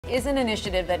is an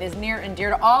initiative that is near and dear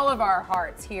to all of our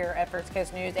hearts here at First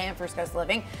Coast News and First Coast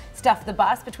Living. Stuff the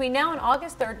Bus. Between now and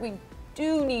August 3rd, we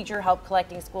do need your help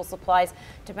collecting school supplies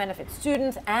to benefit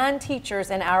students and teachers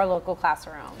in our local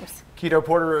classrooms. Keto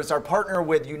Porter is our partner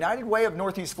with United Way of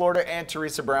Northeast Florida, and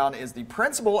Teresa Brown is the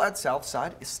principal at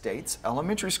Southside Estates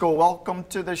Elementary School. Welcome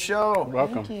to the show.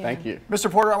 Welcome. Thank you.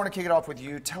 Mr. Porter, I want to kick it off with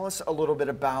you. Tell us a little bit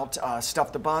about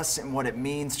Stuff the Bus and what it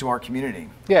means to our community.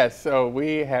 Yes, so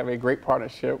we have a great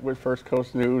partnership with First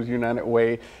Coast News, United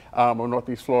Way of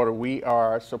Northeast Florida. We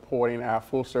are supporting our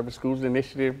full service schools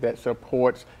initiative that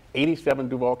supports 87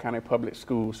 Duval County public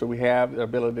schools. So we have the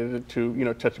ability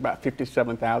to, touch about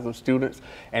 57,000 students.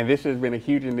 And this has been a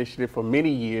huge initiative for many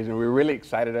years. And we're really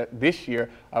excited this year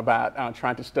about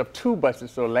trying to stuff 2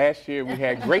 buses. So last year we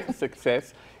had great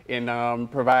success in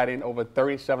providing over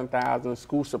 37,000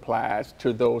 school supplies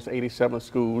to those 87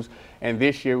 schools. And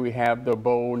this year we have the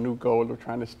bold new goal of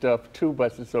trying to stuff 2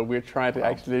 buses. So we're trying to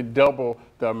actually double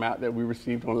the amount that we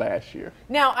received on last year.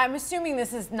 Now, I'm assuming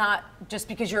this is not just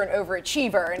because you're an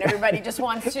overachiever and everybody just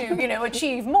wants to,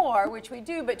 achieve more, which we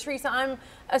do. But Teresa, I'm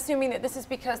assuming that this is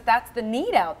because that's the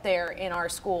need out there in our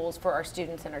schools for our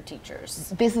students and our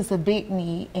teachers. This is a big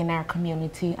need in our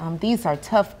community. These are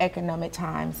tough economic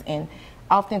times, and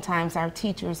oftentimes our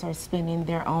teachers are spending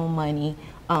their own money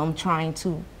trying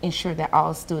to ensure that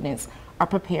all students are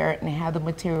prepared and have the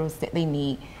materials that they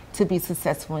need to be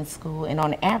successful in school. And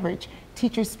on average,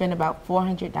 teachers spend about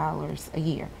 $400 a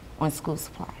year on school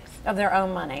supplies. Of their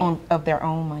own money. Of their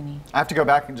own money. I have to go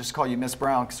back and just call you Miss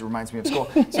Brown because it reminds me of school.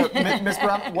 So, Miss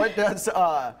Brown,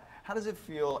 how does it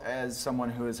feel as someone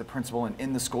who is a principal and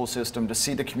in the school system to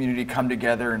see the community come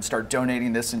together and start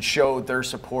donating this and show their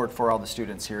support for all the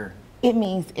students here? It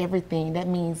means everything. That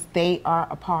means they are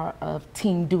a part of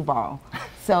Team Duval.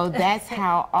 So that's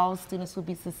how all students will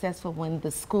be successful. When the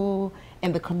school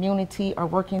and the community are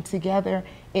working together,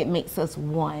 it makes us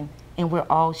one. And we're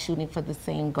all shooting for the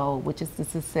same goal, which is the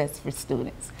success for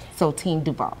students. So Team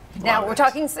Duval. Now we're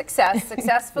talking success.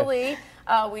 Successfully,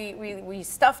 we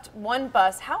stuffed 1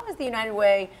 bus. How is the United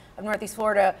Way of Northeast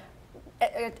Florida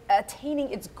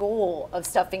attaining its goal of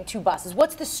stuffing 2 buses?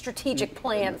 What's the strategic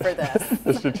plan for this?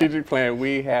 The strategic plan,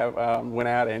 we have went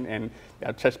out and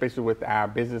touched bases with our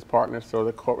business partners, so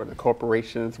the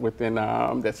corporations within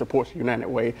that supports United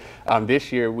Way.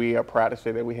 This year, we are proud to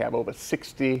say that we have over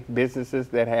 60 businesses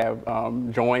that have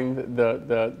joined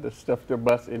the Stuff the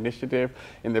Bus initiative.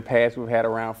 In the past, we've had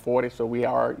around 40, so we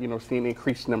are seeing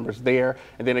increased numbers there.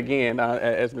 And then again,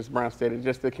 as Ms. Brown said, it's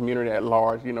just the community at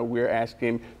large. We're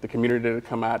asking the community to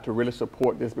come out to really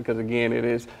support this because again, it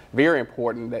is very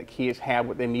important that kids have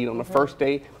what they need on the first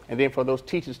day, and then for those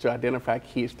teachers to identify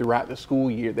kids throughout the school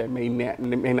year that may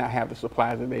not have the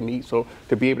supplies that they need. So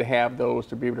to be able to have those,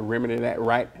 to be able to remedy that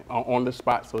right on the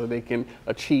spot so that they can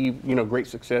achieve great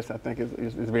success, I think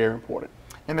is very important.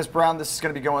 And Ms. Brown, this is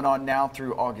going to be going on now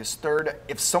through August 3rd.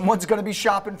 If someone's going to be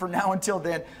shopping from now until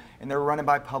then, and they're running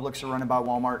by Publix or running by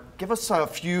Walmart, give us a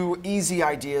few easy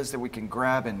ideas that we can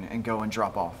grab and go and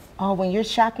drop off. Oh, when you're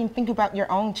shopping, think about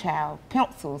your own child.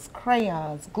 Pencils,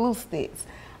 crayons, glue sticks,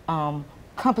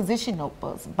 composition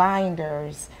notebooks,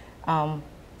 binders, hand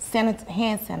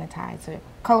sanitizer,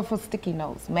 colorful sticky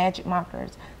notes, magic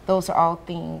markers. Those are all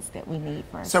things that we need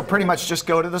for us. So pretty much just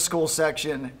go to the school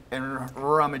section and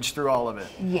rummage through all of it.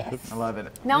 Yes. I love it.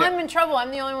 Now I'm in trouble. I'm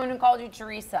the only one who called you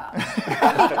Teresa. But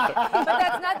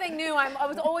that's nothing new. I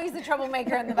was always the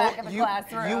troublemaker in the back of the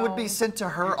classroom. You would be sent to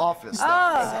her office. Though.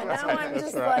 Oh, now I'm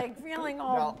just like feeling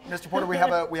all... Now, Mr. Porter, we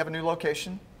have a new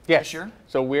location. Yes. This year?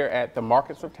 So we're at the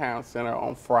Markets of Town Center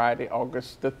on Friday,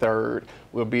 August the 3rd.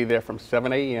 We'll be there from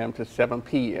 7 a.m. to 7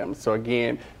 p.m. So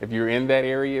again, if you're in that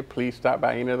area, please stop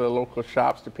by any of the local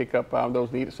shops to pick up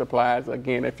those needed supplies.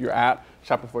 Again, if you're out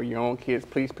shopping for your own kids,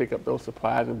 please pick up those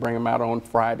supplies and bring them out on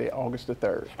Friday, August the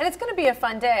 3rd. And it's going to be a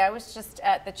fun day. I was just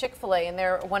at the Chick-fil-A, and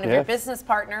they're one of your business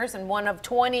partners and one of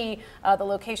 20, the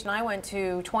location I went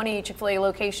to, 20 Chick-fil-A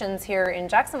locations here in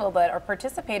Jacksonville that are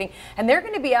participating. And they're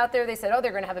going to be out there. They said, oh,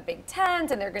 they're going to have a big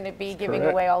tent, and they're going to be giving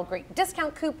away all great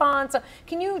discount coupons. So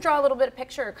can you draw a little bit of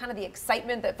picture of kind of the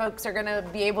excitement that folks are going to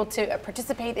be able to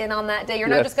participate in on that day? You're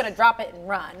not just going to drop it and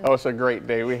run. Oh, it's a great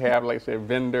day. We have, like I said,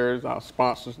 vendors,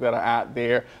 sponsors that are out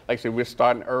there. Like I said, we're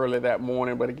starting early that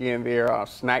morning, but again, there are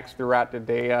snacks throughout the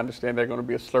day. I understand there's going to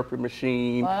be a Slurpee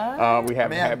machine. We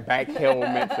have back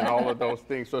helmets and all of those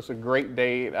things. So it's a great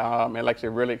day, and like I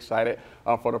said, really excited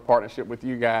for the partnership with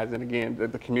you guys. And again,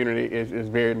 the community is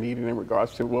very needed in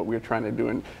regards to to what we're trying to do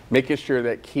and making sure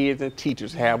that kids and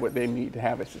teachers have what they need to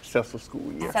have a successful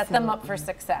school year. Set them up for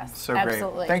success. So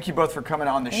Absolutely. great. Thank you both for coming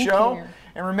on the Thank show. you.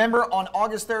 And remember, on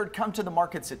August 3rd, come to the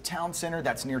markets at Town Center,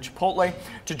 that's near Chipotle,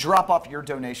 to drop off your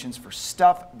donations for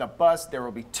Stuff the Bus. There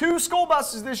will be 2 school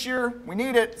buses this year. We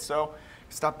need it, so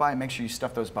stop by and make sure you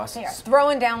stuff those buses. They are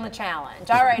throwing down the challenge.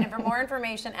 All right, and for more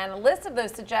information and a list of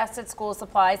those suggested school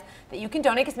supplies that you can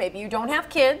donate, because maybe you don't have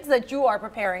kids that you are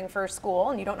preparing for school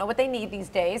and you don't know what they need these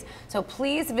days, so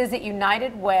please visit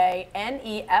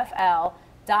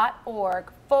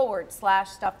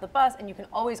unitedwaynefl.org/Stuff the Bus, and you can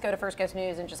always go to First Coast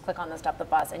News and just click on the Stuff the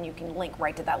Bus, and you can link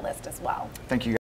right to that list as well. Thank you.